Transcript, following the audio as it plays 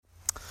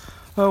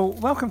Well,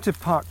 welcome to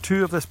part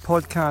 2 of this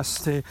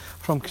podcast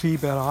from Cree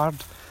Berard,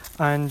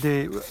 and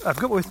I've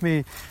got with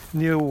me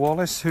Neil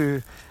Wallace,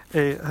 who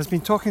has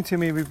been talking to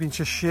me. We've been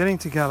just sharing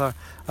together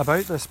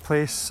about this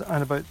place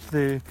and about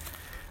the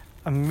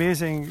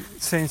amazing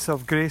sense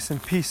of grace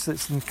and peace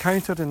that's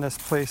encountered in this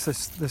place,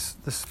 this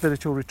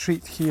spiritual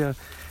retreat here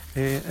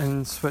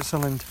in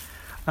Switzerland.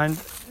 And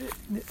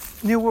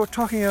Neil, we were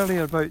talking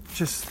earlier about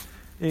just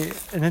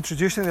in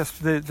introducing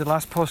the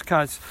last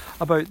podcast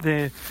about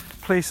the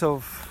place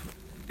of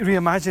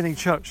reimagining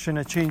church in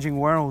a changing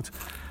world.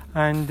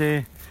 And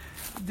do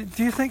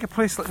you think a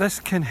place like this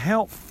can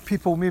help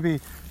people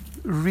maybe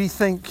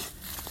rethink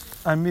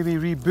and maybe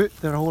reboot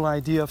their whole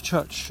idea of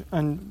church?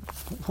 And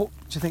what do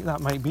you think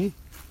that might be?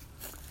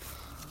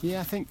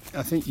 Yeah, I think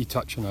you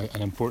touch on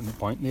an important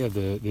point there,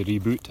 the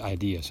reboot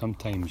idea.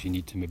 Sometimes you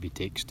need to maybe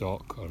take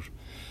stock,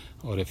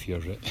 or if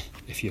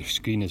your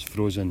screen is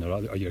frozen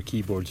or your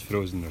keyboard's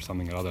frozen or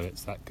something or other,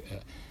 it's that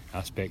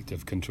aspect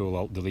of Control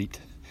Alt Delete.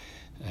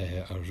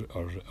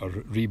 Or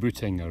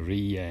rebooting, or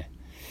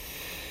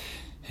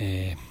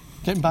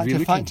getting back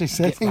to factory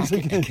settings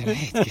again.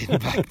 Getting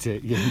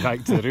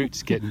back to the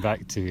roots, getting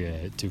back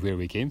to where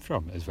we came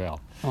from as well.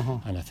 Uh-huh.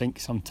 And I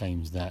think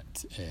sometimes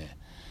that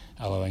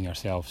allowing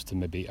ourselves to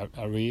maybe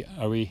are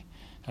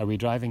we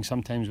driving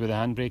sometimes with the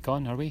handbrake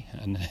on? Are we?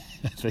 And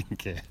I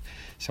think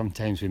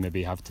sometimes we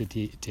maybe have to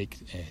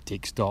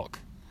take stock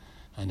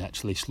and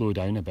actually slow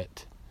down a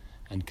bit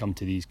and come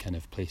to these kind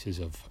of places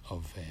of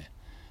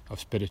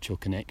spiritual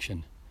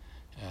connection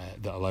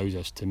that allows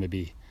us to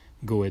maybe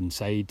go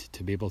inside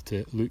to be able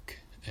to look,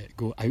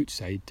 go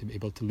outside to be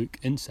able to look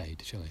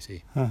inside, shall I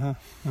say.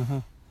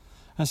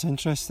 That's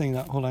interesting,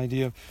 that whole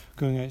idea of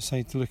going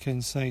outside to look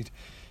inside.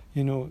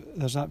 You know,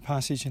 there's that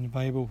passage in the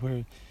Bible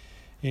where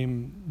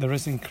the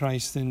risen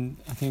Christ, and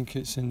I think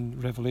it's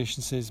in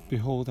Revelation, says,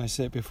 "Behold, I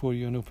set before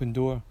you an open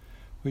door,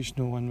 which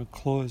no one would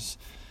close."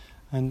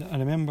 And I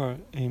remember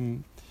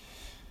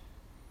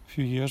a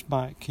few years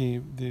back,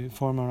 the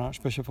former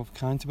Archbishop of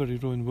Canterbury,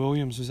 Rowan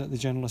Williams, was at the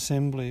General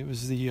Assembly. It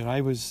was the year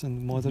I was the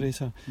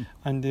moderator,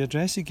 and the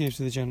address he gave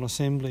to the General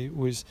Assembly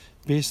was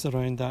based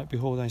around that,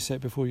 "Behold, I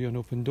set before you an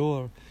open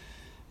door,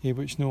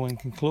 which no one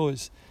can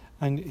close."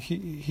 And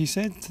he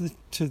said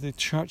to the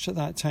church at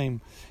that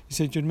time, he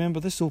said, "You remember,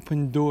 this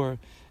open door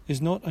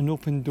is not an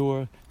open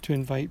door to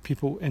invite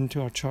people into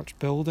our church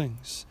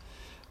buildings,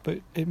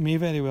 but it may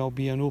very well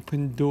be an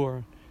open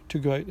door to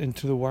go out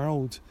into the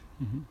world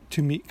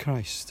to meet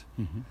Christ."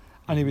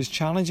 And he was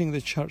challenging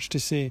the church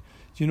to say,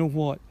 "Do you know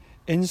what?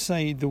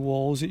 Inside the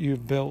walls that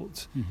you've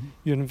built,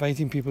 you're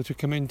inviting people to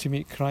come in to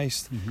meet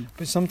Christ,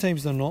 but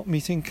sometimes they're not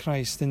meeting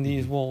Christ in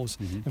these walls.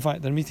 In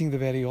fact, they're meeting the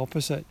very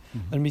opposite.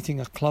 They're meeting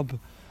a club."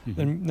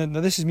 Now,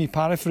 this is me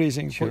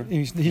paraphrasing. Sure.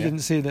 He didn't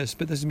say this,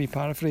 but this is me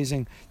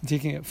paraphrasing and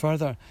taking it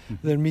further.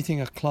 They're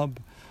meeting a club,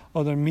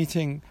 or they're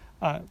meeting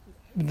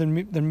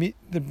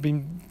they've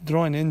been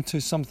drawn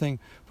into something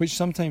which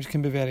sometimes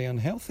can be very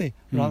unhealthy,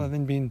 rather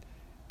than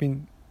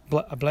being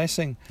a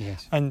blessing.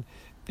 Yes. And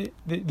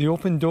the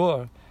open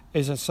door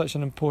is such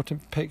an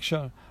important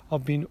picture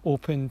of being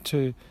open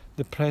to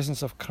the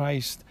presence of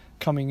Christ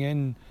coming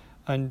in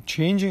and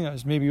changing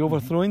us, maybe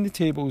overthrowing the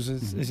tables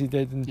as he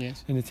did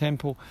in the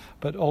temple,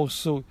 but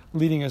also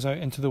leading us out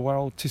into the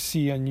world to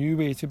see a new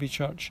way to be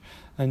church,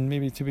 and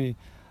maybe to be,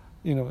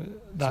 that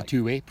it's a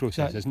two-way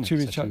process, isn't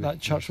it? That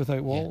church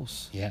without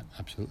walls. Yeah,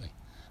 absolutely.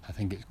 I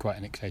think it's quite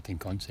an exciting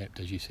concept,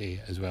 as you say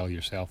as well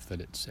yourself,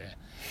 that it's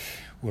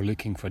we're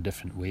looking for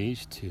different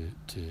ways to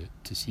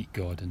seek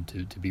God and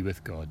to be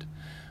with God,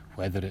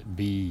 whether it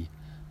be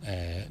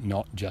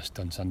not just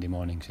on Sunday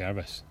morning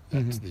service.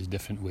 There's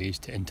different ways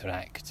to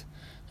interact,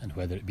 and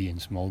whether it be in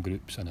small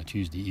groups on a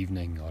Tuesday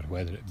evening, or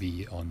whether it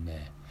be on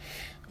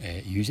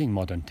using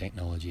modern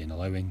technology and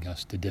allowing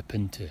us to dip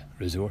into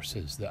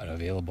resources that are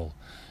available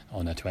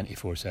on a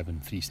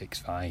 24/7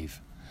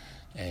 365.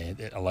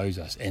 It allows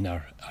us in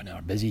our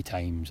busy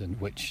times,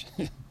 and which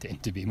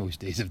tend to be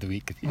most days of the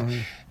week,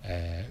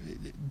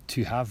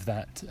 to have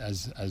that,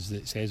 as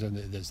it says on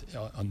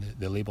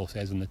the label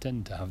says on the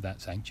tin, to have that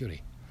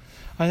sanctuary.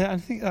 I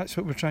think that's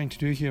what we're trying to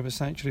do here with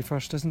Sanctuary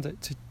First, isn't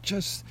it? To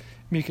just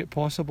make it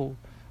possible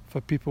for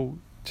people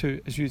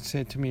to, as you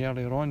said to me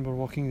earlier on, we're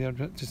walking there,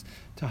 just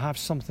to have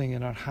something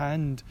in our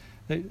hand.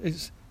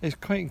 It's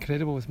quite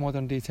incredible with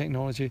modern day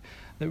technology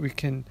that we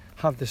can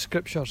have the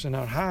scriptures in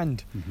our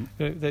hand.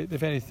 The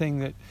very thing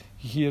that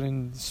here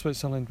in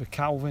Switzerland with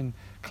Calvin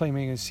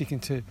claiming and seeking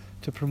to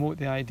promote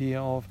the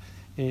idea of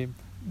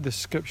the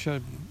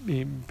scripture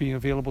being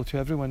available to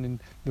everyone, and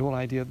the whole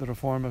idea of the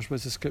Reformers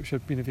was the scripture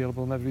being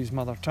available in everybody's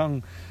mother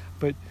tongue.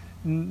 But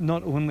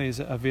not only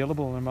is it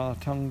available in our mother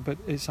tongue, but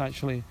it's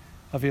actually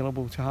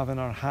available to have in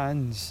our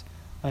hands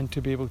and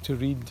to be able to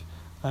read.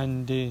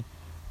 And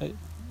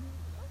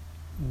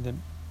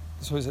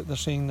so is it they're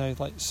saying now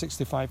like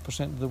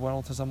 65% of the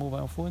world has a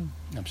mobile phone?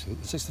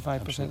 Absolutely.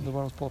 65% of the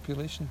world's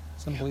population.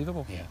 It's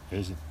unbelievable. Yeah, it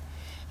is.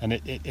 And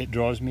it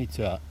draws me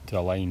to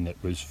a line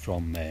that was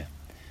from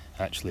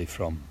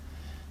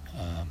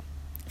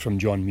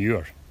John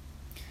Muir,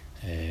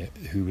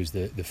 who was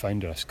the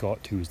founder, a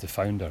Scot who was the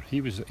founder.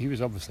 He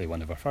was obviously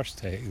one of our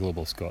first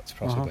global Scots,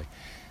 possibly,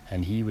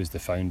 and he was the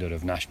founder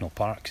of national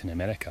parks in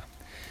America.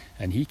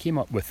 And he came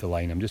up with the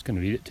line, I'm just going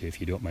to read it to you if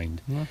you don't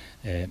mind.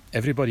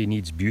 Everybody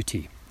needs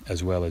beauty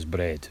as well as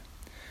bread,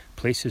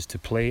 places to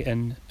play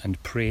in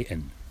and pray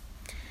in,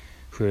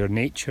 where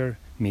nature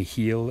may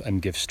heal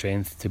and give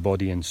strength to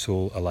body and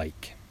soul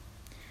alike.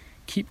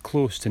 Keep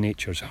close to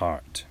nature's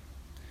heart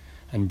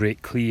and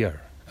break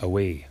clear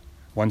away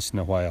once in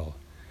a while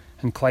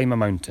and climb a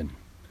mountain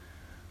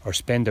or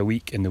spend a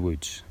week in the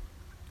woods.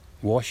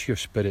 Wash your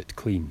spirit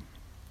clean.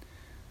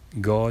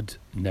 God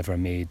never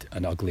made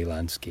an ugly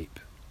landscape.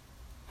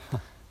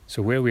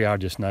 So where we are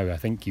just now, I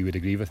think you would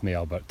agree with me,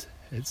 Albert.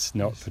 It's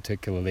not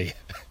particularly...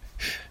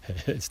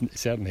 It's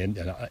certainly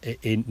it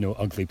ain't no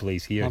ugly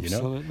place here.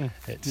 Absolutely. You know.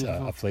 It's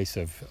a place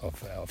of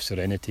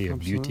serenity, of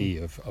Absolutely. beauty,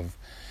 of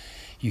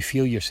you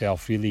feel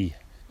yourself really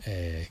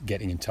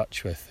getting in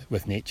touch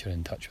with nature,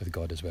 in touch with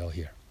God as well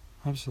here.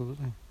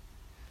 Absolutely.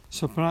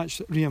 So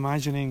perhaps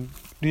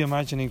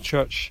reimagining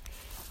church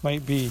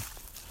might be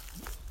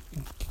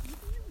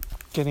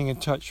getting in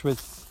touch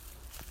with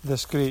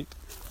this great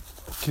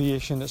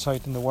creation that's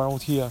out in the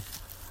world here,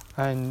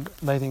 and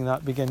letting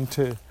that begin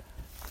to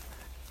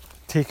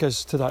take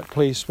us to that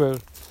place where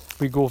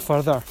we go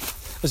further.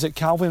 As it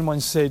Calvin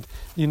once said,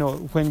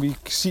 when we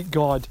seek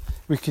God,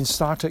 we can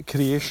start at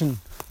creation,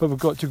 but we've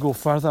got to go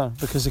further,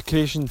 because the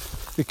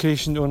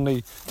creation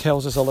only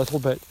tells us a little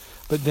bit.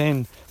 But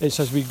then it's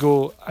as we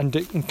go and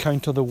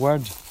encounter the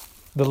Word,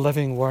 the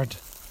living Word,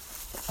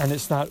 and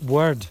it's that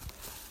Word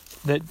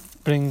that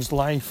brings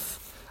life.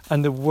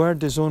 And the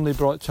Word is only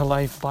brought to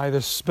life by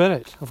the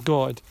Spirit of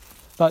God,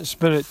 that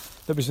Spirit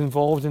that was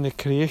involved in the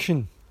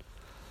creation.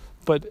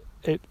 But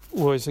it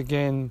was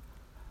again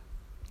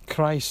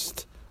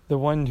Christ, the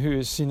one who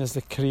is seen as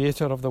the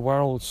creator of the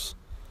worlds,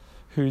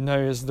 who now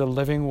is the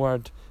living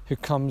Word, who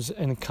comes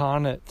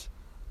incarnate.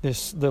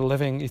 The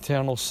living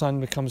eternal Son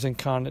becomes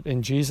incarnate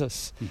in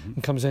Jesus,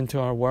 and comes into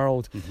our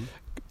world,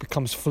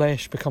 becomes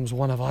flesh, becomes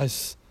one of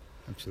us.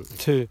 Absolutely.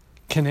 To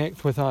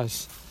connect with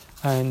us.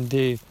 And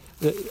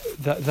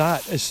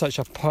that is such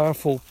a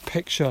powerful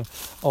picture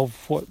of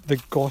what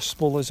the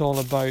gospel is all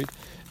about,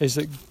 is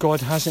that God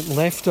hasn't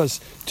left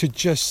us to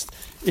just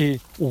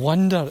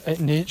wonder at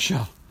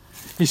nature.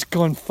 He's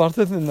gone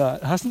further than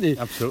that, hasn't he?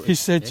 Absolutely. He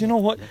said, you know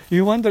what,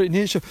 you wonder at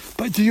nature,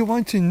 but do you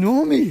want to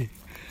know me?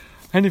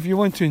 And if you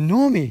want to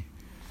know me,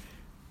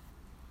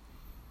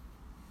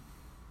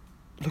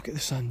 look at the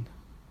Son.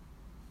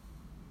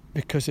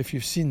 Because if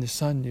you've seen the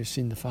Son, you've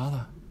seen the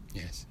Father.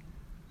 Yes.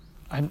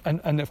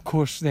 And of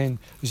course then,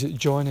 is it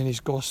John in his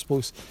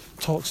Gospels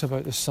talks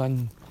about the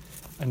Son,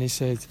 and he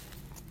said,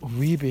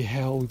 we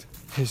beheld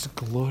his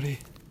glory,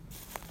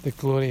 the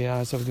glory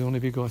as of the only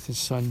begotten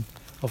Son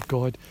of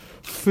God,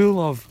 full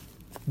of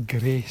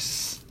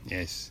grace.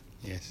 Yes,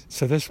 yes.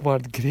 So this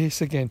word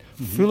grace again,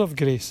 full of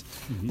grace,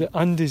 the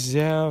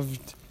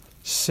undeserved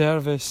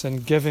service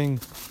and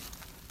giving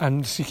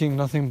and seeking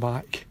nothing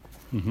back.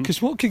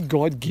 Because what could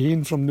God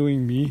gain from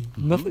knowing me?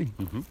 Nothing.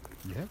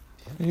 Yeah.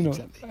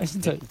 Exactly.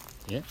 Isn't it?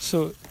 Yeah.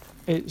 So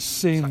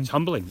it's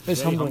humbling.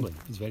 It's humbling.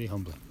 It's very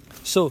humbling.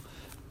 So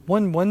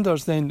one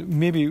wonders then,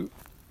 maybe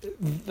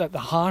at the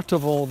heart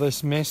of all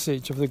this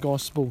message of the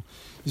gospel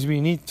is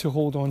we need to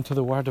hold on to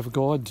the Word of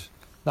God,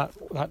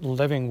 that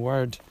living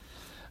Word.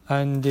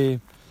 And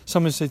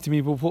someone said to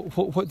me, well,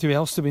 what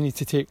else do we need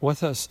to take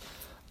with us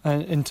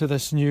into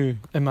this new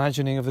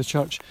imagining of the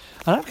church?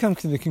 And I've come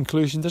to the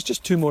conclusion there's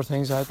just two more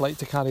things I'd like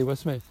to carry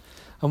with me.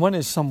 And one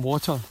is some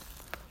water,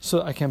 so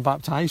that I can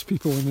baptise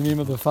people in the name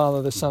of the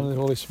Father, the Son and the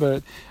Holy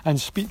Spirit, and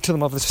speak to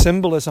them of the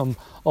symbolism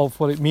of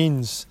what it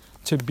means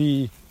to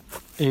be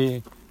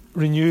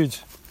renewed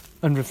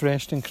and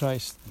refreshed in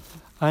Christ.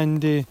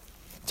 And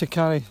to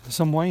carry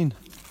some wine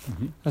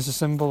as a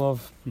symbol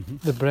of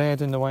the bread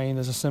and the wine,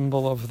 as a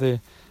symbol of the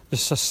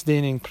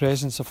sustaining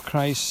presence of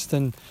Christ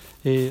and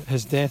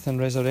his death and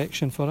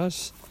resurrection for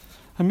us.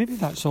 And maybe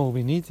that's all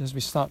we need as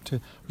we start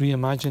to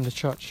reimagine the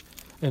church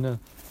in a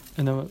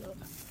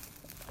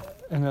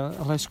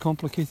less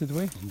complicated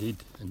way.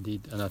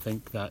 Indeed. And I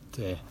think that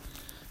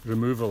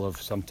removal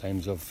of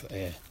sometimes of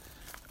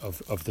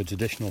the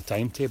traditional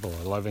timetable,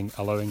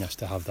 allowing us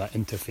to have that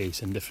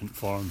interface in different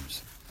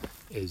forms,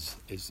 is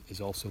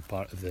also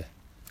part of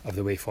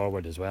the way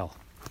forward as well.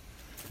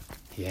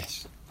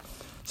 Yes.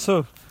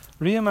 So,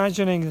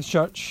 reimagining the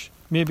church,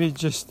 maybe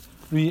just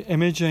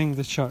re-imaging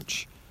the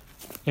church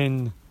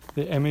in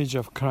the image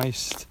of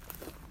Christ,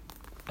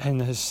 in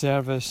his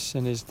service,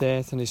 in his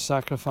death, in his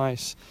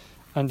sacrifice,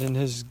 and in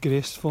his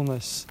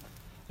gracefulness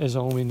is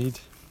all we need.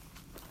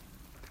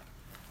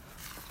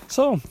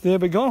 So, there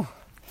we go.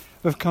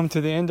 We've come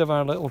to the end of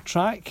our little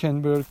track,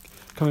 and we're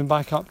coming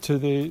back up to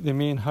the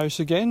main house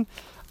again.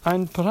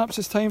 And perhaps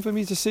it's time for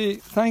me to say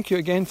thank you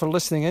again for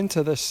listening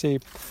into this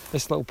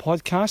little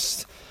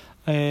podcast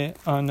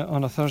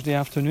on a Thursday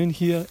afternoon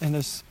here in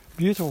this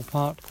beautiful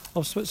part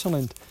of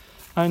Switzerland.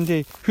 And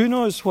who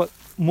knows what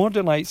more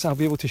delights I'll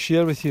be able to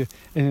share with you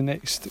in the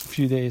next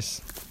few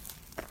days.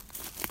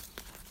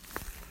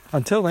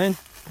 Until then,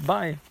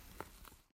 bye.